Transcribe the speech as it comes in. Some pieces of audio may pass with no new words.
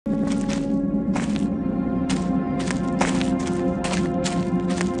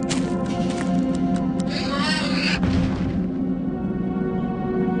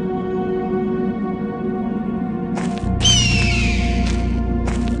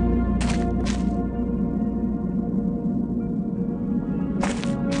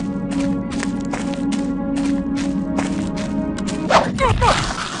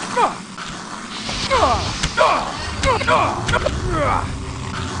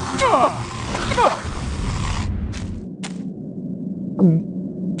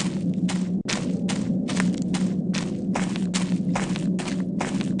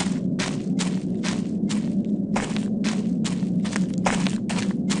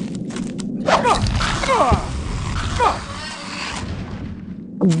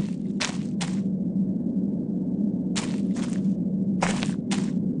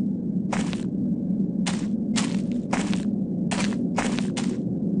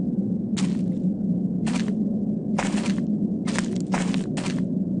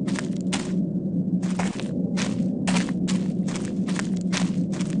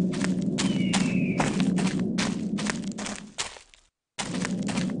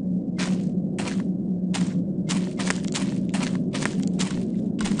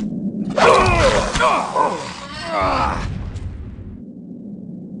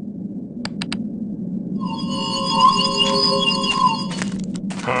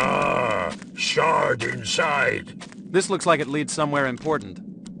Shard inside. This looks like it leads somewhere important.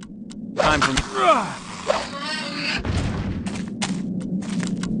 Time for...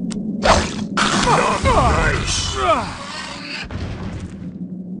 Not nice.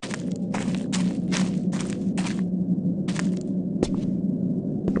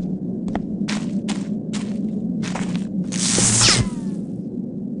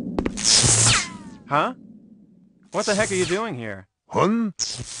 Huh? What the heck are you doing here? Hun?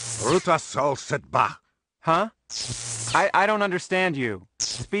 Ruta sol setba. Huh? I don't understand you.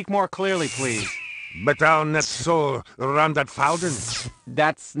 Speak more clearly, please. Betal net sol randat fouden.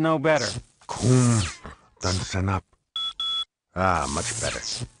 That's no better. Kum dan senap. Ah, much better.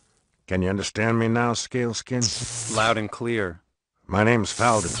 Can you understand me now, Scaleskin? Loud and clear. My name's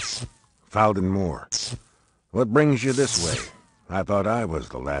Falden. Falden Moore. What brings you this way? I thought I was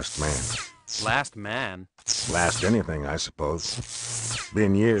the last man. Last man? Last anything, I suppose.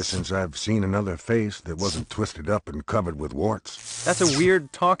 Been years since I've seen another face that wasn't twisted up and covered with warts. That's a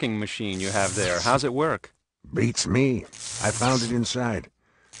weird talking machine you have there. How's it work? Beats me. I found it inside.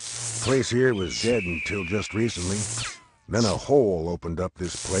 Place here was dead until just recently. Then a hole opened up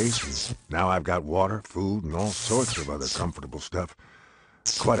this place, and now I've got water, food, and all sorts of other comfortable stuff.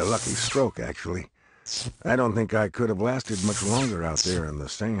 Quite a lucky stroke, actually. I don't think I could have lasted much longer out there in the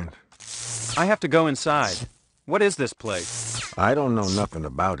sand. I have to go inside. What is this place? I don't know nothing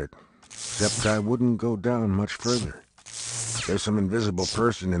about it, except I wouldn't go down much further. There's some invisible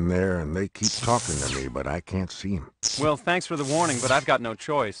person in there, and they keep talking to me, but I can't see him. Well, thanks for the warning, but I've got no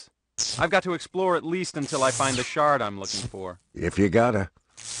choice. I've got to explore at least until I find the shard I'm looking for. If you gotta,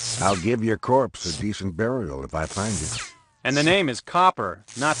 I'll give your corpse a decent burial if I find it. And the name is Copper,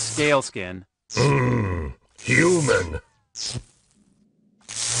 not Scaleskin. Human.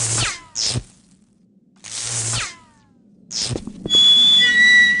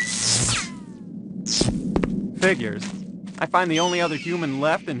 Figures. I find the only other human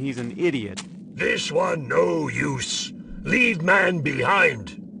left and he's an idiot. This one no use. Leave man behind.